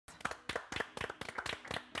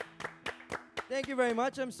Thank you very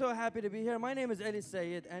much. I'm so happy to be here. My name is Eddie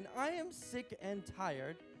Sayed, and I am sick and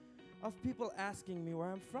tired of people asking me where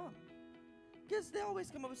I'm from. Because they always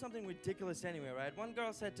come up with something ridiculous anyway, right? One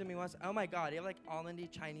girl said to me once, "Oh my God, you have like almondy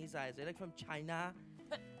Chinese eyes. Are you like from China?"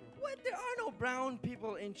 What? There are no brown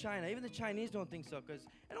people in China. Even the Chinese don't think so. Because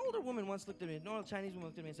an older woman once looked at me, an older Chinese woman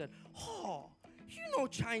looked at me and said, "Oh, you know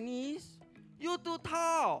Chinese? You too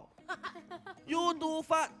tall. You too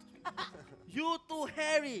fat. You too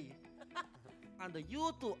hairy. And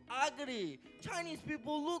you too ugly. Chinese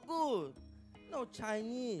people look good." No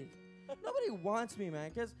Chinese. Nobody wants me, man.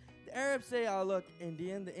 Because the Arabs say I look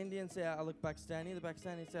Indian. The Indians say I look Pakistani. The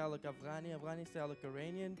Pakistanis say I look Afghani. Afghani say I look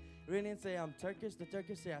Iranian. Iranians say I'm Turkish. The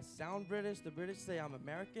Turkish say I sound British. The British say I'm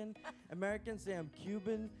American. Americans say I'm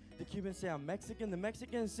Cuban. The Cubans say I'm Mexican. The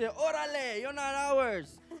Mexicans say, "Orale, you're not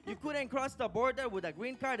ours. You couldn't cross the border with a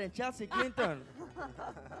green card and Chelsea Clinton."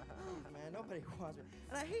 Man, nobody wants me.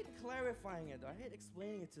 And I hate clarifying it, though. I hate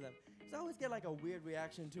explaining it to them. Because I always get like a weird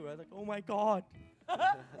reaction to it. Like, "Oh my God,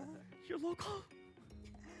 you're local?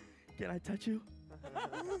 Can I touch you?"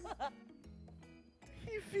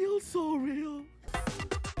 He feels so real.